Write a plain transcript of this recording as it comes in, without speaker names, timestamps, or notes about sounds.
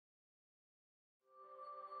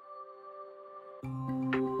Valve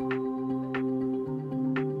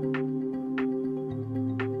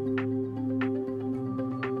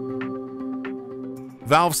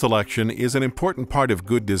selection is an important part of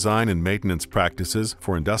good design and maintenance practices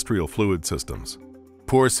for industrial fluid systems.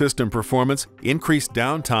 Poor system performance, increased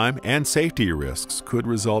downtime, and safety risks could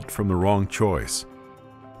result from the wrong choice.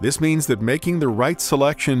 This means that making the right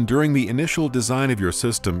selection during the initial design of your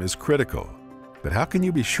system is critical. But how can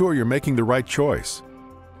you be sure you're making the right choice?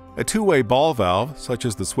 A two-way ball valve, such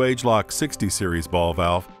as the Swagelok 60 series ball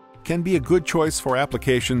valve, can be a good choice for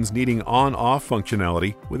applications needing on-off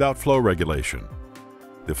functionality without flow regulation.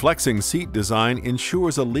 The flexing seat design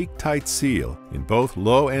ensures a leak-tight seal in both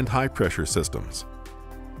low and high-pressure systems.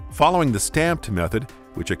 Following the stamped method,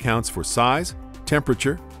 which accounts for size,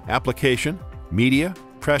 temperature, application, media,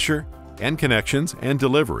 pressure, end connections, and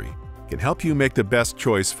delivery, can help you make the best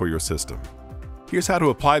choice for your system. Here's how to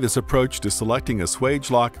apply this approach to selecting a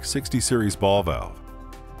Swagelok 60 series ball valve.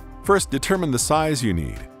 First, determine the size you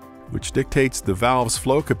need, which dictates the valve's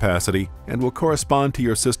flow capacity and will correspond to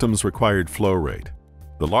your system's required flow rate.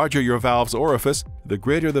 The larger your valve's orifice, the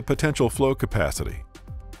greater the potential flow capacity.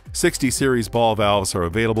 60 series ball valves are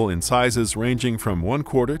available in sizes ranging from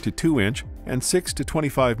 1/4 to 2 inch and 6 to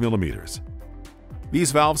 25 millimeters.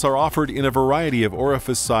 These valves are offered in a variety of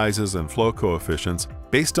orifice sizes and flow coefficients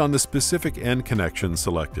based on the specific end connection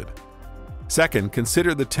selected. Second,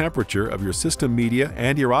 consider the temperature of your system media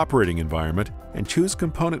and your operating environment and choose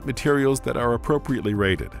component materials that are appropriately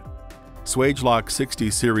rated. Swagelok 60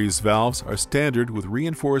 series valves are standard with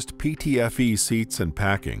reinforced PTFE seats and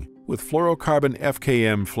packing, with fluorocarbon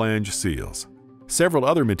FKM flange seals. Several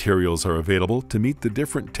other materials are available to meet the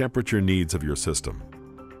different temperature needs of your system.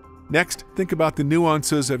 Next, think about the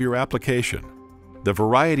nuances of your application. The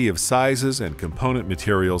variety of sizes and component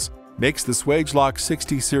materials makes the Swagelok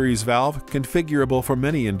 60 series valve configurable for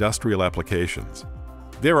many industrial applications.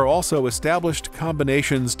 There are also established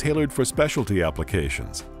combinations tailored for specialty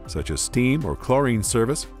applications, such as steam or chlorine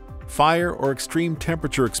service, fire or extreme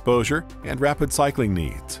temperature exposure, and rapid cycling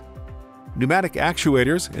needs. Pneumatic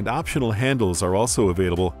actuators and optional handles are also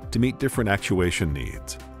available to meet different actuation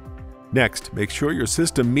needs. Next, make sure your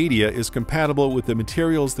system media is compatible with the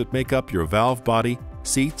materials that make up your valve body,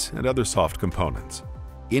 seats, and other soft components.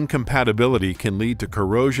 Incompatibility can lead to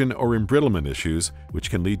corrosion or embrittlement issues, which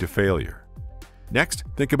can lead to failure. Next,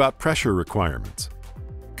 think about pressure requirements.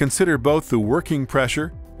 Consider both the working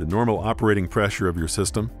pressure, the normal operating pressure of your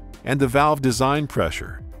system, and the valve design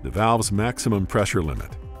pressure, the valve's maximum pressure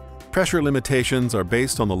limit. Pressure limitations are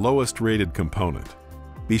based on the lowest rated component.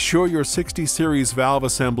 Be sure your 60 series valve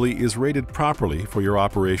assembly is rated properly for your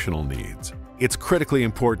operational needs. It's critically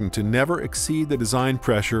important to never exceed the design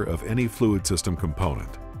pressure of any fluid system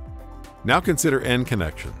component. Now consider end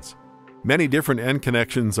connections. Many different end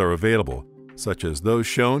connections are available, such as those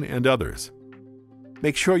shown and others.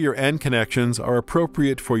 Make sure your end connections are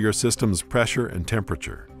appropriate for your system's pressure and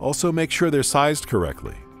temperature. Also, make sure they're sized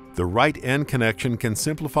correctly. The right end connection can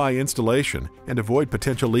simplify installation and avoid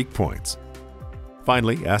potential leak points.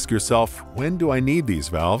 Finally, ask yourself, when do I need these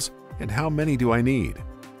valves and how many do I need?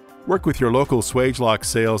 Work with your local Swagelok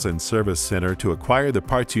Sales and Service Center to acquire the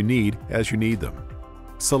parts you need as you need them.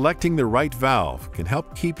 Selecting the right valve can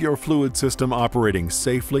help keep your fluid system operating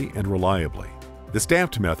safely and reliably. The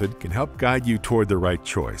stamped method can help guide you toward the right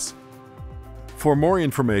choice. For more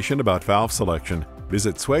information about valve selection,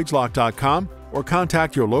 visit swagelok.com or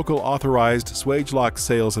contact your local authorized Swagelok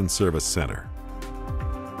Sales and Service Center.